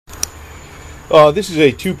This is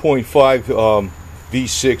a 2.5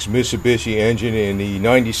 V6 Mitsubishi engine in the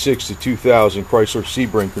 96 to 2000 Chrysler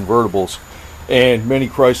Sebring convertibles and many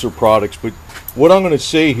Chrysler products. But what I'm going to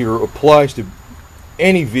say here applies to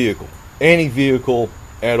any vehicle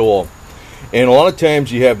at all. And a lot of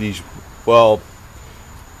times you have these, well,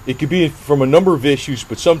 it could be from a number of issues,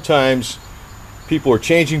 but sometimes people are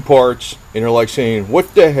changing parts and they're like saying,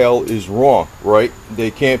 what the hell is wrong, right?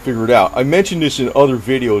 They can't figure it out. I mentioned this in other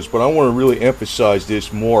videos, but I want to really emphasize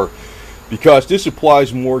this more because this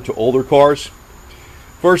applies more to older cars.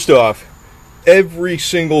 First off, every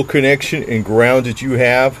single connection and ground that you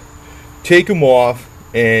have, take them off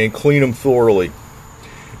and clean them thoroughly.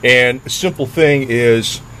 And a simple thing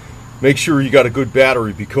is make sure you got a good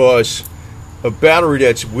battery, because a battery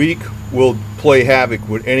that's weak will play havoc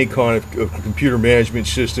with any kind of computer management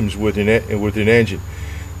systems with an engine.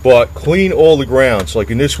 But clean all the grounds.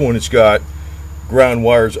 Like in this one, it's got ground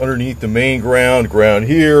wires underneath the main ground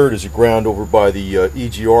here. There's a ground over by the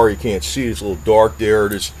EGR. You can't see it. It's a little dark there.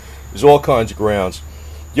 There's all kinds of grounds.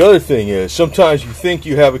 The other thing is, sometimes you think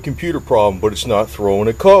you have a computer problem, but it's not throwing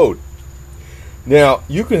a code. Now,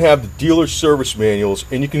 you can have the dealer service manuals,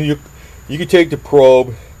 and you can take the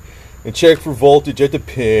probe and check for voltage at the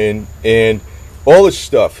pin and all this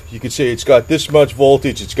stuff. You could say it's got this much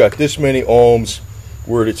voltage, it's got this many ohms,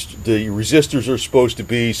 where the resistors are supposed to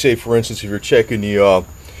be. Say, for instance, if you're checking the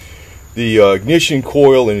ignition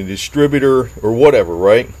coil in a distributor or whatever,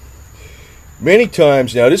 right? Many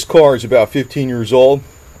times, now this car is about 15 years old,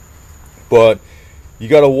 but you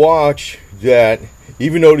got to watch that.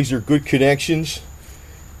 Even though these are good connections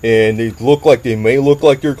and they may look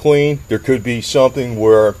like they're clean, there could be something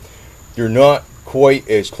where they're not quite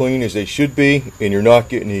as clean as they should be, and you're not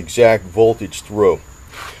getting the exact voltage through.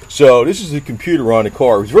 So this is the computer on the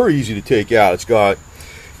car. It's very easy to take out. It's got,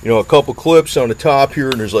 a couple clips on the top here,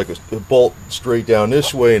 and there's like a bolt straight down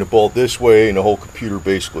this way and a bolt this way, and the whole computer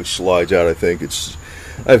basically slides out.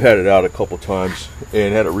 I've had it out a couple times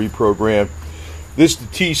and had it reprogrammed. This is the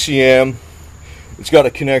TCM. It's got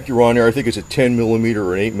a connector on there. I think it's a 10 millimeter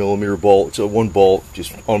or an 8 millimeter bolt. It's a one bolt,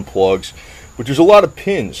 just unplugs. But there's a lot of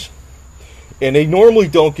pins, and they normally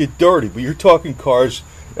don't get dirty. But you're talking cars,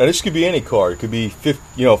 and this could be any car. It could be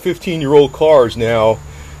 15-year-old cars now.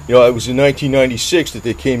 It was in 1996 that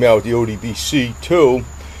they came out with the ODBC2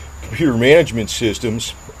 computer management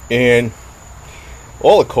systems, and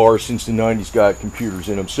all the cars since the 90s got computers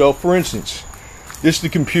in them. So, for instance, this is the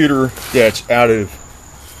computer that's out of.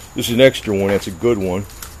 This is an extra one. That's a good one.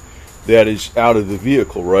 That is out of the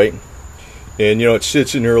vehicle, right? And it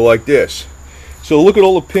sits in there like this. So look at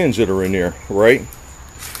all the pins that are in there, right?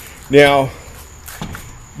 Now,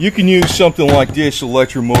 you can use something like this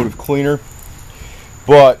Electro-Motive Cleaner,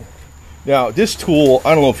 but now this tool,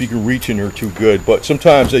 I don't know if you can reach in there too good, but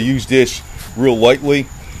sometimes I use this real lightly.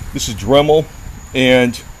 This is Dremel,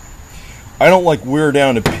 and I don't like wear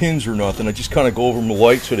down the pins or nothing. I just kind of go over them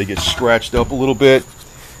light so they get scratched up a little bit.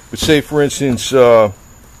 But say, for instance, we're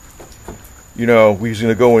going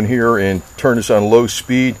to go in here and turn this on low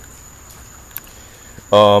speed.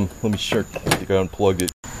 Let me check. I think I unplugged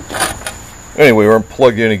it. Anyway, we're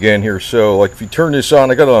plugged in again here. So, like, if you turn this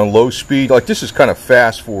on, I got it on low speed. Like, this is kind of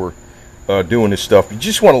fast for doing this stuff. You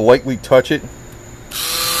just want to lightly touch it.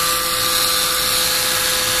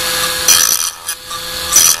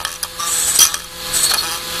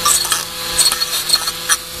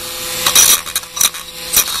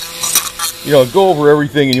 Go over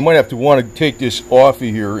everything, and you might have to want to take this off of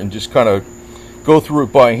here and just kind of go through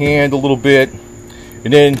it by hand a little bit,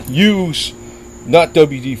 and then use not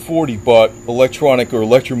WD-40 but electronic or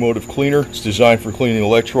Electro-Motive Cleaner. It's designed for cleaning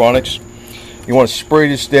electronics. You want to spray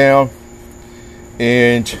this down,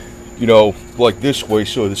 and like this way,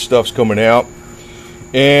 so the stuff's coming out,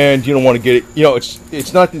 and you don't want to get it.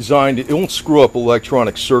 It's not designed. It won't screw up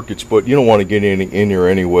electronic circuits, but you don't want to get in there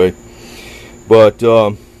anyway. But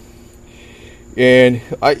and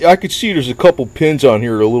I could see there's a couple pins on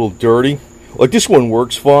here that are a little dirty. Like this one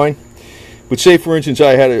works fine, but say for instance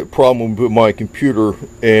I had a problem with my computer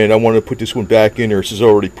and I wanted to put this one back in there. This is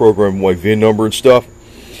already programmed with my VIN number and stuff.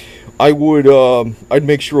 I'd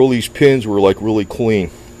make sure all these pins were like really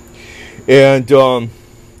clean. And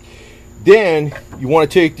then you want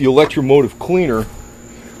to take the Electro-Motive Cleaner,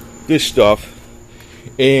 this stuff,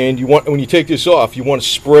 and when you take this off, you want to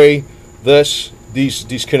spray these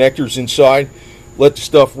connectors inside, let the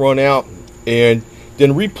stuff run out, and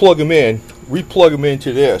then replug them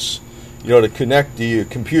into this, to connect the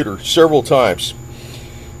computer several times.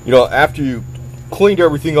 After you cleaned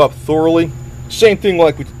everything up thoroughly. Same thing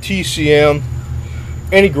like with the TCM,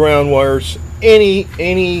 any ground wires,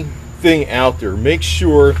 anything out there. Make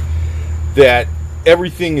sure that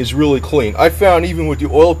everything is really clean. I found even with the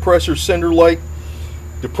oil pressure sender light,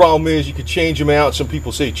 the problem is you could change them out. Some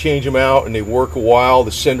people say change them out and they work a while,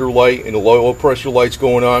 the sender light and the low oil pressure light's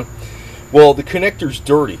going on. Well, the connector's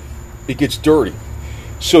dirty. It gets dirty.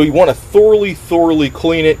 So you want to thoroughly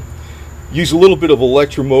clean it. Use a little bit of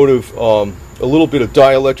electromotive, a little bit of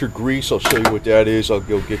dielectric grease. I'll show you what that is. I'll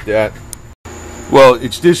go get that. Well,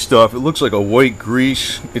 it's this stuff. It looks like a white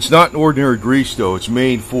grease. It's not an ordinary grease though. It's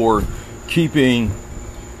made for keeping,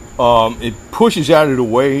 it pushes out of the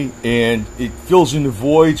way and it fills in the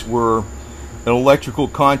voids where an electrical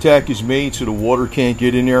contact is made so the water can't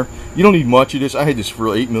get in there. You don't need much of this. I had this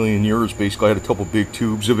for 8 million years basically. I had a couple big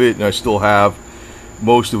tubes of it and I still have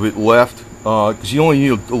most of it left because you only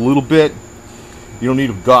need a little bit. You don't need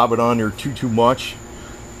to gob it on there too much,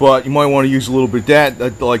 but you might want to use a little bit of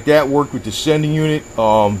that. Like that worked with the sending unit.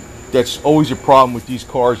 That's always a problem with these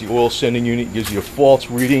cars. The oil sending unit gives you a false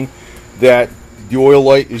reading that the oil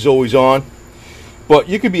light is always on. But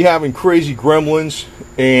you could be having crazy gremlins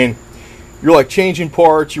and you're like changing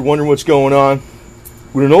parts, you're wondering what's going on.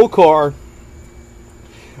 With an old car,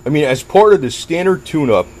 I mean, as part of the standard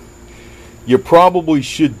tune-up, you probably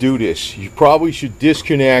should do this. You probably should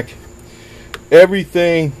disconnect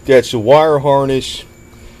everything that's a wire harness,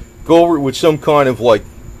 go over it with some kind of like,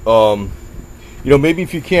 you know, maybe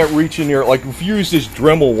if you can't reach in there, like if you use this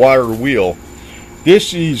Dremel wire wheel,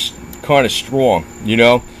 this is kind of strong, you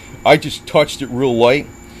know. I just touched it real light,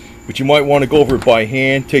 but you might want to go over it by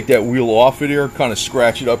hand, take that wheel off of there, kind of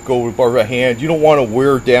scratch it up, go over it by hand. You don't want to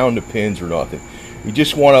wear down the pins or nothing. You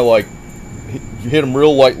just want to like hit them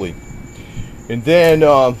real lightly. And then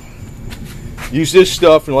use this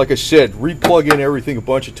stuff, and like I said, replug in everything a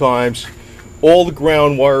bunch of times. All the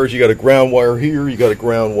ground wires, you got a ground wire here, you got a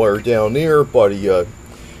ground wire down there by the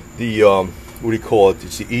what do you call it?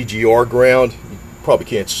 It's the EGR ground. You probably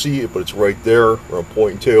can't see it, but it's right there where I'm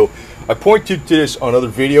pointing to. I pointed to this on other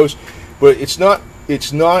videos, but it's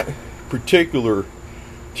not particular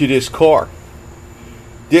to this car.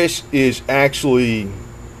 This is actually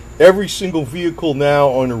every single vehicle now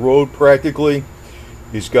on the road practically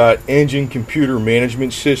has got engine computer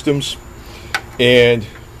management systems, and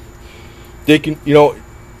they can, you know,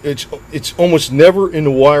 it's almost never in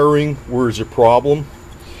the wiring where there's a problem.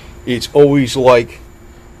 It's always like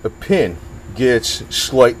a pin gets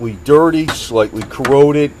slightly dirty, slightly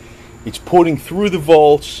corroded. It's putting through the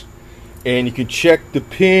volts, and you can check the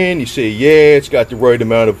pin. You say, yeah, it's got the right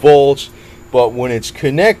amount of volts, but when it's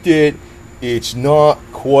connected, it's not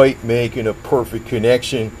quite making a perfect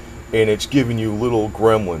connection, and it's giving you little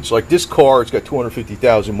gremlins. Like this car, it's got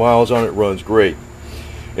 250,000 miles on it, runs great.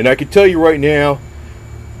 And I can tell you right now,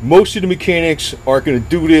 most of the mechanics aren't going to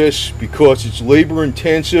do this because it's labor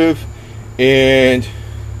intensive, and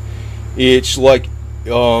it's like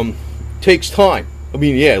takes time. I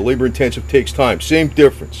mean, yeah, labor intensive takes time. Same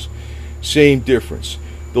difference. Same difference.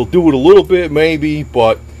 They'll do it a little bit maybe,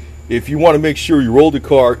 but if you want to make sure your older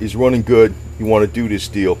car is running good, you want to do this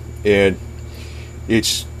deal. And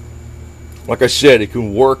it's, like I said, it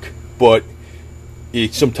can work, but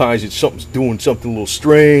sometimes something's doing something a little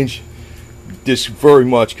strange. This very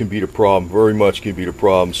much can be the problem. Very much can be the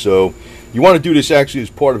problem. So you want to do this actually as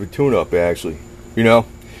part of a tune-up, actually. You know,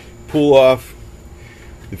 pull off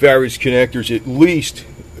the various connectors, at least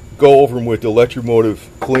go over them with the Electro-Motive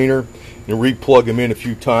Cleaner and replug them in a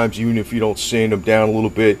few times, even if you don't sand them down a little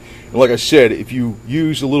bit. And like I said, if you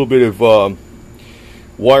use a little bit of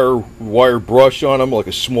wire brush on them, like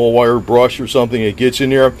a small wire brush or something, it gets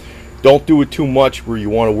in there, don't do it too much where you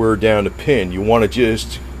want to wear down the pin. You want to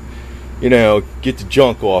just, you know, get the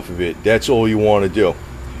junk off of it. That's all you want to do.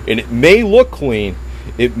 And it may look clean.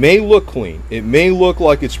 It may look clean. It may look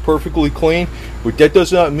like it's perfectly clean, but that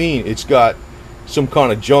does not mean it's got some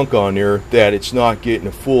kind of junk on there that it's not getting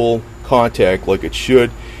a full contact like it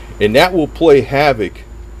should. And that will play havoc,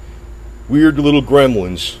 weird little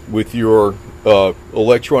gremlins, with your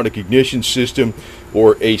electronic ignition system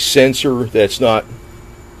or a sensor that's not,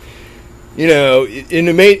 you know,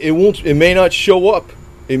 it may not show up.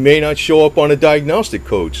 It may not show up on the diagnostic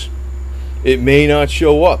codes. It may not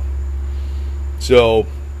show up. So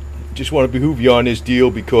just want to behoove you on this deal,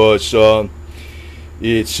 because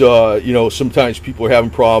it's you know, sometimes people are having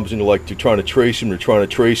problems and they're trying to trace them,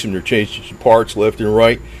 they're changing parts left and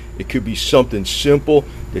right. It could be something simple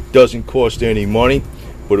that doesn't cost any money,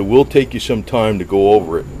 but it will take you some time to go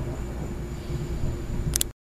over it.